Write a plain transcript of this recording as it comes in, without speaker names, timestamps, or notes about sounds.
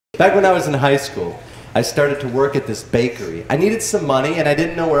Back when I was in high school, I started to work at this bakery. I needed some money and I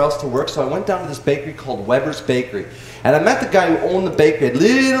didn't know where else to work, so I went down to this bakery called Weber's Bakery. And I met the guy who owned the bakery. Had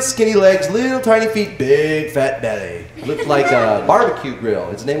little skinny legs, little tiny feet, big fat belly. Looked like a barbecue grill.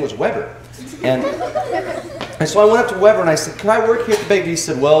 His name was Weber. And so I went up to Weber and I said, "Can I work here at the bakery?" He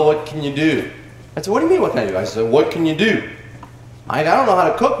said, "Well, what can you do?" I said, "What do you mean, what can I do?" I said, "What can you do?" I don't know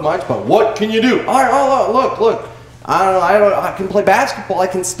how to cook much, but what can you do? All right, oh, look. I can play basketball. I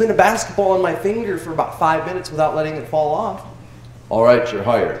can spin a basketball on my finger for about 5 minutes without letting it fall off. All right, you're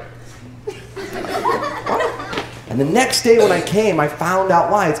hired. And the next day when I came, I found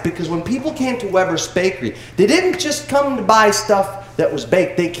out why. It's because when people came to Weber's Bakery, they didn't just come to buy stuff that was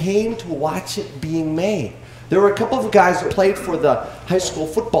baked. They came to watch it being made. There were a couple of guys that played for the high school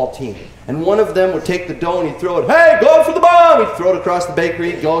football team. And one of them would take the dough and he'd throw it, "Hey, go for the bomb!" He'd throw it across the bakery,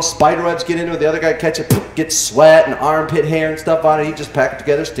 he'd go, spider webs get into it, the other guy would catch it, get sweat and armpit hair and stuff on it, he'd just pack it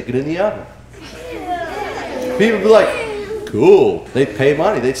together, stick it in the oven. People would be like, cool. They'd pay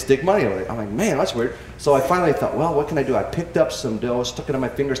money, they'd stick money on it. I'm like, man, that's weird. So I finally thought, well, what can I do? I picked up some dough, stuck it on my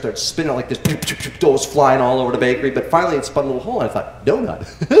finger, started spinning it like this, dough was flying all over the bakery, but finally it spun a little hole and I thought, donut.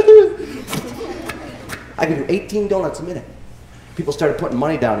 I can do 18 donuts a minute. People started putting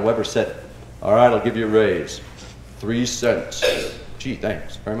money down. Weber said, "All right, I'll give you a raise. 3 cents. Gee,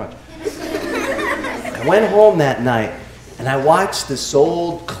 thanks very much. I went home that night and I watched this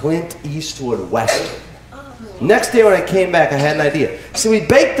old Clint Eastwood Western. Next day when I came back, I had an idea. So we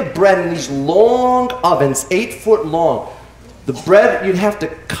baked the bread in these long ovens, 8 foot long. The bread, you'd have to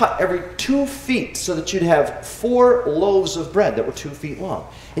cut every 2 feet so that you'd have 4 loaves of bread that were 2 feet long.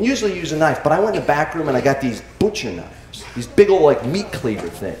 And usually use a knife, but I went in the back room and I got these butcher knives, these big old like meat cleaver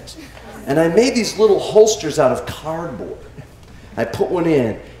things. And I made these little holsters out of cardboard. I put one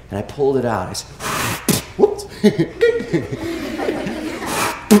in and I pulled it out. I said, whoops.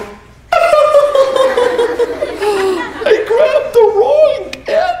 I grabbed the wrong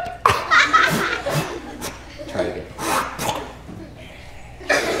end. Try it again.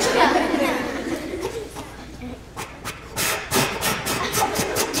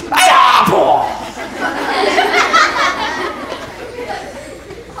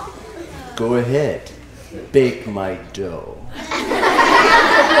 Go ahead, bake my dough.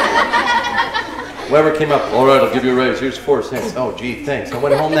 Weber came up, "All right, I'll give you a raise. Here's 4 cents. Oh, gee, thanks. I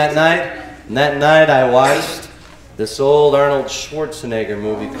went home that night, and that night I watched this old Arnold Schwarzenegger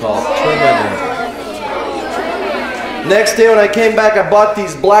movie called Terminator. Next day when I came back, I bought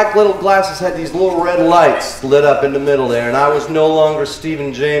these black little glasses, had these little red lights lit up in the middle there, and I was no longer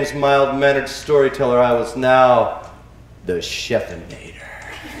Stephen James, mild-mannered storyteller. I was now the Chefinator.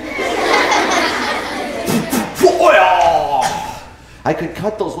 I could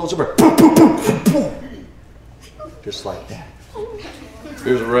cut those loaves over, just like that.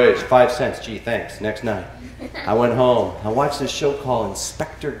 Here's a raise, 5 cents. Gee, thanks. Next night, I went home. I watched this show called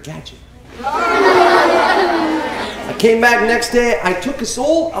Inspector Gadget. I came back next day. I took this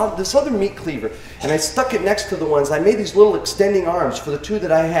other meat cleaver, and I stuck it next to the ones. I made these little extending arms for the 2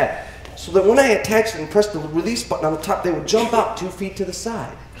 that I had, so that when I attached it and pressed the release button on the top, they would jump out 2 feet to the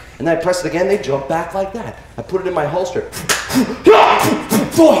side. And then I press it again, they jump back like that. I put it in my holster.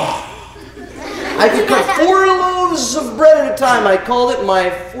 I could cut 4 loaves of bread at a time. I called it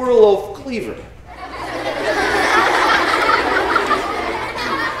my 4-loaf cleaver.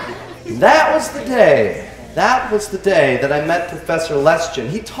 That was the day. That was the day that I met Professor Leschin.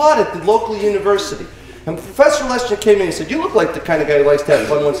 He taught at the local university. And Professor Leschin came in and he said, "You look like the kind of guy who likes to have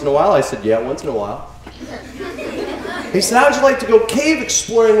fun once in a while." I said, "Yeah, once in a while." He said, "How'd you like to go cave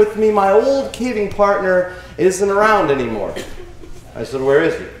exploring with me? My old caving partner isn't around anymore." I said, "Where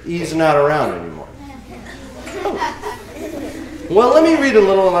is he?" "He's not around anymore." Oh. Well, let me read a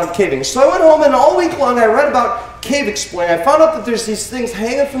little about caving. So I went home and all week long I read about cave exploring. I found out that there's these things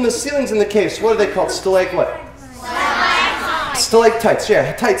hanging from the ceilings in the caves. What are they called? Stalactites,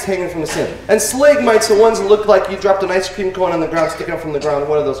 yeah, tights hanging from the ceiling. And stalagmites are ones that look like you dropped an ice cream cone on the ground, sticking up from the ground.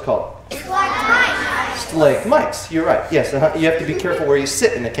 What are those called? Stalagmites, you're right. Yes, you have to be careful where you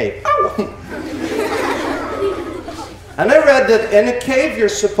sit in a cave. Ow! And I read that in a cave you're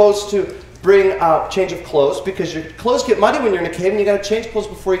supposed to bring a change of clothes because your clothes get muddy when you're in a cave and you got to change clothes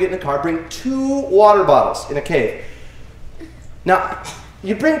before you get in the car. Bring 2 water bottles in a cave. Now,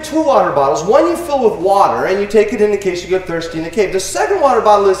 you bring 2 water bottles. One you fill with water and you take it in case you get thirsty in the cave. The second water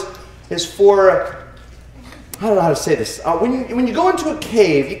bottle is for, I don't know how to say this. When you go into a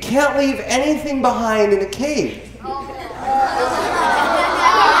cave, you can't leave anything behind in a cave. How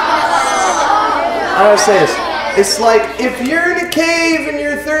do I say this? It's like if you're in a cave and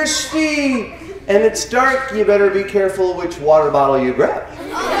you're thirsty and it's dark, you better be careful which water bottle you grab.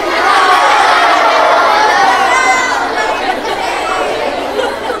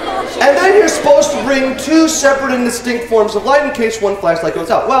 bring 2 separate and distinct forms of light in case one flashlight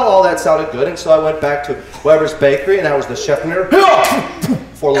goes out. Well, all that sounded good, and so I went back to Weber's Bakery, and that was the chef in there.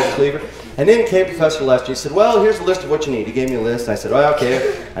 4 little cleaver. And in came Professor Lester. He said, well, here's a list of what you need. He gave me a list. I said, oh,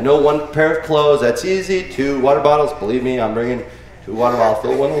 okay, I know 1 pair of clothes. That's easy. 2 water bottles. Believe me, I'm bringing 2 water bottles. I'll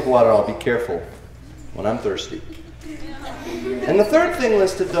fill 1 with water. I'll be careful when I'm thirsty. And the 3rd thing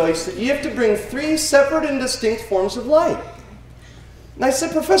listed, though, he said, you have to bring 3 separate and distinct forms of light. And I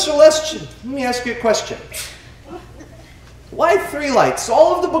said, Professor Lester, let me ask you a question. Why 3 lights?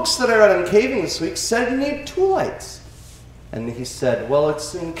 All of the books that I read on caving this week said you need 2 lights. And he said, well,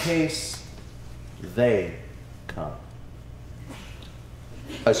 it's in case they come.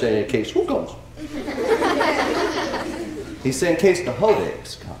 I say, in case who comes? He said, in case the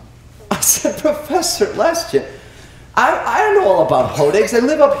Hodags come. I said, Professor Lester, I know all about Hodags. I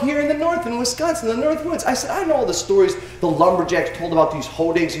live up here in the north, in Wisconsin, in the North Woods. I said, I know all the stories the lumberjacks told about these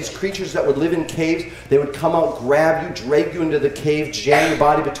Hodags, these creatures that would live in caves. They would come out, grab you, drag you into the cave, jam your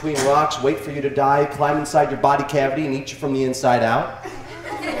body between rocks, wait for you to die, climb inside your body cavity, and eat you from the inside out.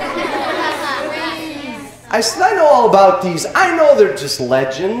 I said, I know all about these. I know they're just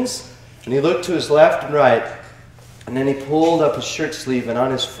legends. And he looked to his left and right, and then he pulled up his shirt sleeve, and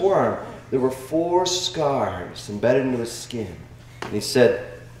on his forearm, there were 4 scars embedded into his skin. And he said,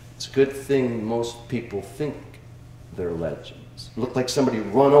 it's a good thing most people think they're legends. It looked like somebody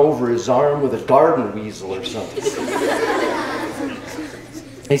run over his arm with a garden weasel or something.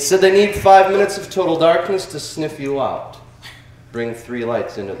 He said they need 5 minutes of total darkness to sniff you out. Bring 3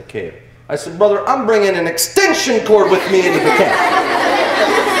 lights into the cave. I said, brother, I'm bringing an extension cord with me into the cave.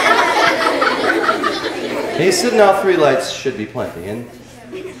 He said, now 3 lights should be plenty.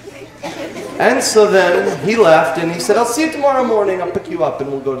 And so then he left, and he said, I'll see you tomorrow morning. I'll pick you up, and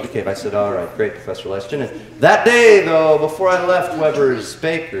we'll go to the cave. I said, all right, great, Professor Lester. And that day, though, before I left Weber's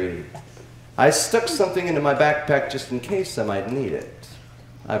Bakery, I stuck something into my backpack just in case I might need it.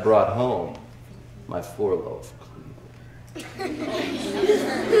 I brought home my 4-loaf cleaver.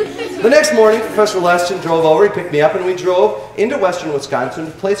 The next morning, Professor Lester drove over. He picked me up, and we drove into western Wisconsin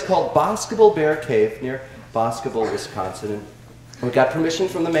to a place called Boscobel Bear Cave near Boscobel, Wisconsin. And we got permission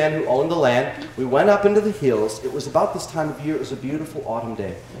from the man who owned the land. We went up into the hills. It was about this time of year. It was a beautiful autumn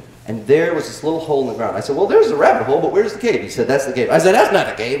day. And there was this little hole in the ground. I said, well, there's the rabbit hole, but where's the cave? He said, that's the cave. I said, that's not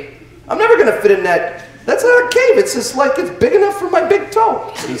a cave. I'm never going to fit in that. That's not a cave. It's just like it's big enough for my big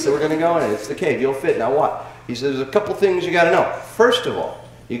toe. He said, we're going to go in it. It's the cave. You'll fit. Now what? He said, there's a couple things you got to know. First of all,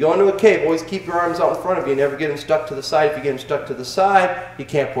 you go into a cave, always keep your arms out in front of you. Never get them stuck to the side. If you get them stuck to the side, you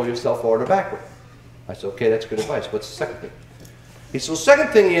can't pull yourself forward or backward. I said, okay, that's good advice. What's the second thing? He said, well,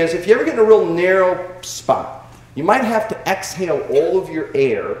 second thing is, if you ever get in a real narrow spot, you might have to exhale all of your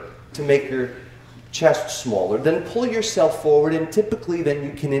air to make your chest smaller, then pull yourself forward, and typically then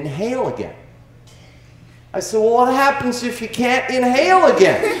you can inhale again. I said, well, what happens if you can't inhale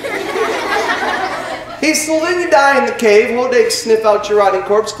again? He said, well, then you die in the cave, Hodag sniff out your rotting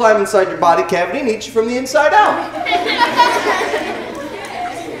corpse, climb inside your body cavity, and eat you from the inside out.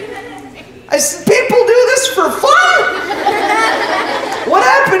 I said, people do this for fun! What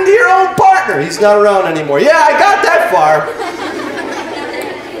happened to your old partner? He's not around anymore. Yeah, I got that far.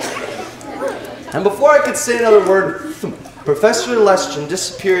 And before I could say another word, Professor Lester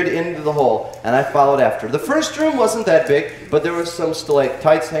disappeared into the hole, and I followed after. The first room wasn't that big, but there was some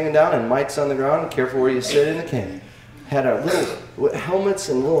stalactites hanging down and mites on the ground. Careful where you sit in the cave. Had our little helmets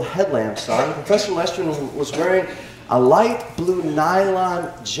and little headlamps on. Professor Lester was wearing a light blue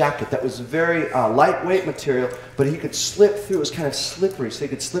nylon jacket that was very lightweight material, but he could slip through. It was kind of slippery, so he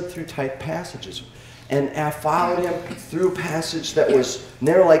could slip through tight passages. And I followed him through a passage that was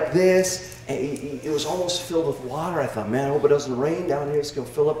narrow like this. And it was almost filled with water. I thought, man, I hope it doesn't rain down here. It's going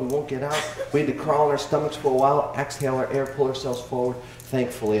to fill up. We won't get out. We had to crawl on our stomachs for a while, exhale our air, pull ourselves forward.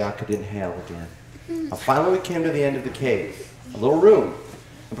 Thankfully, I could inhale again. Finally, we came to the end of the cave, a little room.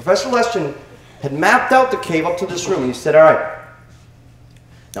 And Professor Lester had mapped out the cave up to this room. And he said, all right,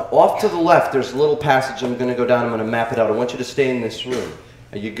 now off to the left, there's a little passage I'm going to go down. I'm going to map it out. I want you to stay in this room.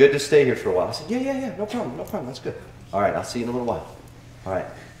 Are you good to stay here for a while? I said, yeah, no problem, that's good. All right, I'll see you in a little while. All right,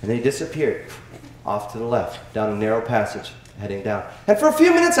 and then he disappeared off to the left, down a narrow passage, heading down. And for a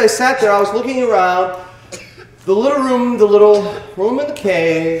few minutes I sat there, I was looking around, the little room in the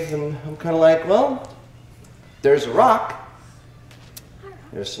cave, and I'm kind of like, well, there's a rock,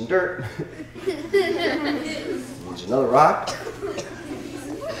 there's some dirt, there's another rock,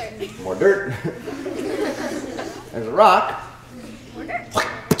 more dirt, there's a rock,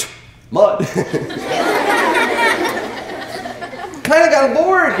 mud. Kind of got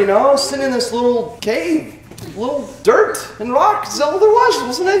bored, you know, sitting in this little cave. little dirt and rock. That's all there was. There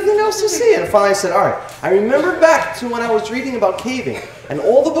wasn't anything else to see. And finally I said, all right. I remembered back to when I was reading about caving. And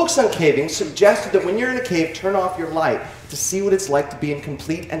all the books on caving suggested that when you're in a cave, turn off your light to see what it's like to be in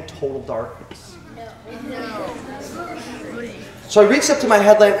complete and total darkness. So I reached up to my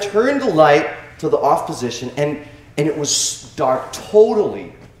headlamp, turned the light to the off position, and it was dark,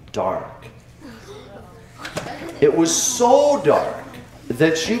 totally dark. It was so dark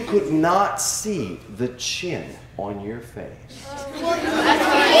that you could not see the chin on your face.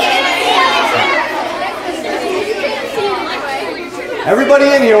 Everybody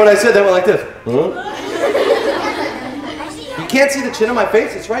in here, when I said that, went like this. Huh? You can't see the chin on my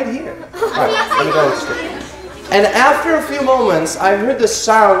face? It's right here. All right, let me go straight. And after a few moments, I heard the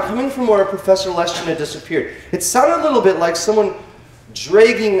sound coming from where Professor Leshton had disappeared. It sounded a little bit like someone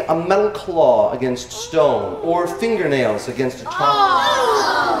dragging a metal claw against stone or fingernails against a chalk.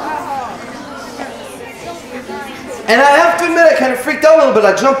 And I have to admit, I kind of freaked out a little bit.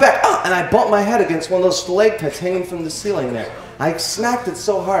 I jumped back, and I bumped my head against one of those stalactites hanging from the ceiling there. I smacked it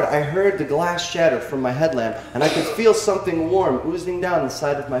so hard, I heard the glass shatter from my headlamp, and I could feel something warm oozing down the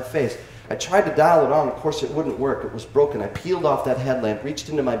side of my face. I tried to dial it on. Of course, it wouldn't work. It was broken. I peeled off that headlamp, reached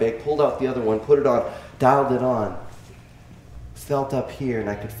into my bag, pulled out the other one, put it on, dialed it on. Felt up here, and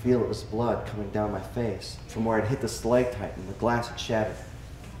I could feel it was blood coming down my face from where it hit the stalactite and the glass had shattered.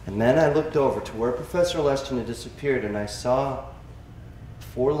 And then I looked over to where Professor Leshton had disappeared, and I saw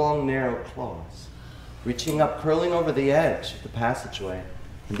 4 long, narrow claws reaching up, curling over the edge of the passageway,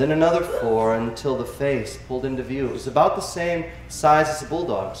 and then another 4 until the face pulled into view. It was about the same size as a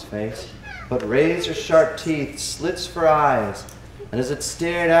bulldog's face, but razor-sharp teeth, slits for eyes, and as it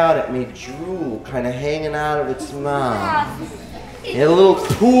stared out at me, drool kind of hanging out of its mouth. It had a little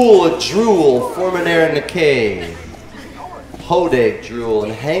pool of drool forming there in the cave. Hodag drool,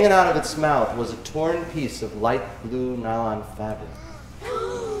 and hanging out of its mouth was a torn piece of light blue nylon fabric.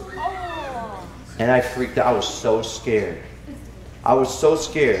 And I freaked out. I was so scared. I was so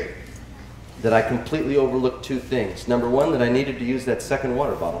scared that I completely overlooked 2 things. Number 1, that I needed to use that second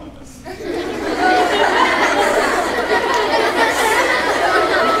water bottle.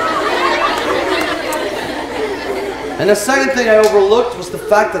 And the second thing I overlooked was the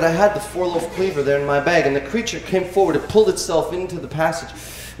fact that I had the 4-loaf cleaver there in my bag, and the creature came forward. It pulled itself into the passage.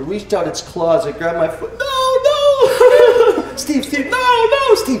 It reached out its claws. It grabbed my foot. No, no! Steve,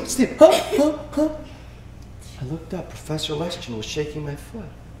 no, Steve. Huh? I looked up. Professor Leshton was shaking my foot.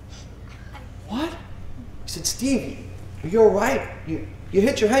 What? He said, Steve, are you all right? You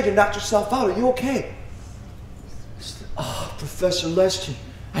hit your head. You knocked yourself out. Are you okay? I said, oh, Professor Leshton,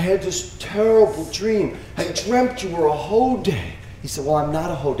 I had this terrible dream. I dreamt you were a Hodag. He said, well, I'm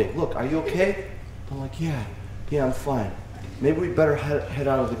not a Hodag. Look, are you okay? I'm like, yeah, I'm fine. Maybe we better head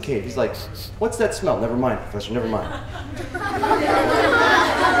out of the cave. He's like, what's that smell? Never mind, Professor, never mind.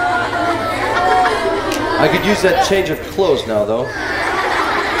 I could use that change of clothes now, though.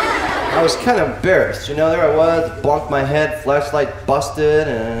 I was kind of embarrassed. You know, there I was, bonked my head, flashlight busted,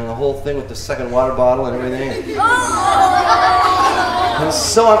 and the whole thing with the second water bottle and everything. And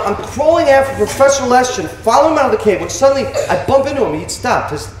so I'm crawling after Professor Leshton, following him out of the cave, when suddenly I bump into him. He'd stopped.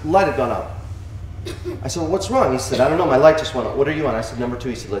 His light had gone out. I said, well, what's wrong? He said, I don't know. My light just went out. What are you on? I said, number 2.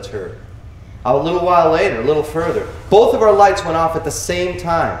 He said, let's hurry. A little while later, a little further, both of our lights went off at the same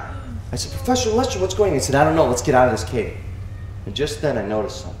time. I said, Professor Leshton, what's going on? He said, I don't know. Let's get out of this cave. And just then I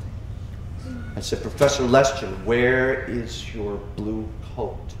noticed something. I said, Professor Leshton, where is your blue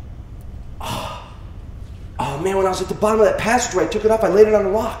coat? Oh man, when I was at the bottom of that passageway, I took it off, I laid it on a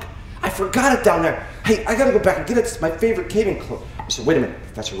rock. I forgot it down there. Hey, I gotta go back and get it. It's my favorite caving cloak. I said, wait a minute,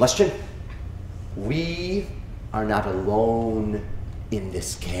 Professor Leshton. We are not alone in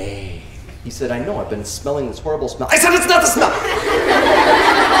this cave. He said, I know, I've been smelling this horrible smell. I said, it's not the smell!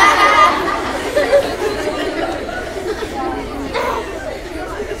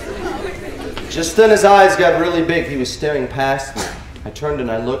 Just then his eyes got really big. He was staring past me. I turned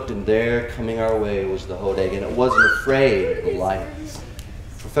and I looked, and there, coming our way, was the Hodag, and it wasn't afraid of the light.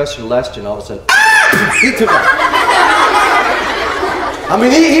 Professor Leshton, all of a sudden, he took off. I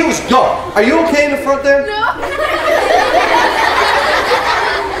mean, he was gone. Are you okay in the front there? No.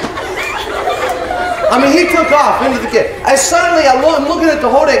 I mean, he took off into the cave. I'm looking at the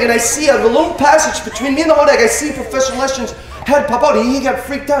Hodag, and I see a little passage between me and the Hodag. I see Professor Leshton's head pop out. He got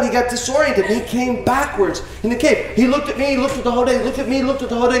freaked out. He got disoriented. And he came backwards in the cave. He looked at me. He looked at the Hodag. Looked at me. Looked at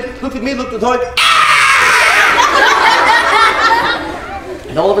the Hodag. Looked at me. Looked at the Hodag.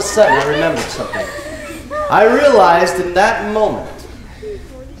 And all of a sudden, I remembered something. I realized in that moment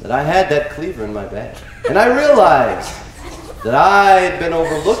that I had that cleaver in my bag. And I realized that I'd been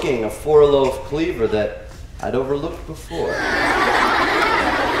overlooking a 4-loaf cleaver that I'd overlooked before.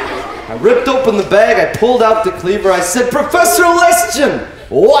 I ripped open the bag, I pulled out the cleaver, I said, Professor Lestian,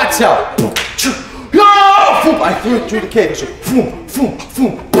 watch out! I threw it through the cave. I said,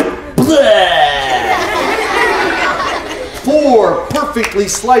 4 perfectly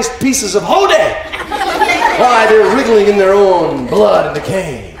sliced pieces of Hodag! Why, they're wriggling in their own blood in the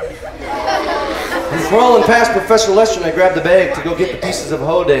cave. And crawling past Professor Lestian, I grabbed the bag to go get the pieces of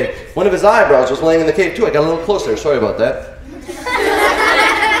Hodag. One of his eyebrows was laying in the cave, too. I got a little closer. Sorry about that.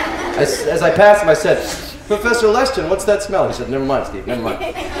 As I passed him, I said, Professor Lestian, what's that smell? He said, never mind, Steve, never mind.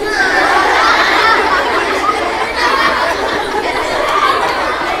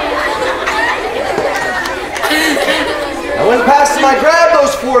 I went past him, I grabbed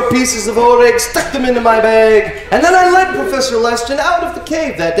those 4 pieces of Hodag, stuck them into my bag, and then I led Professor Lestian out of the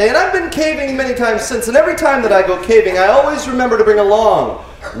cave that day. And I've been caving many times since, and every time that I go caving, I always remember to bring along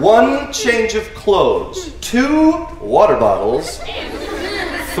 1 change of clothes, 2 water bottles,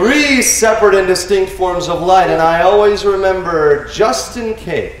 3 separate and distinct forms of light, and I always remember, just in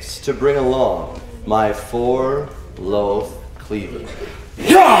case, to bring along my 4-loaf cleaver.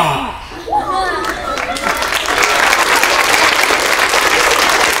 Yeah!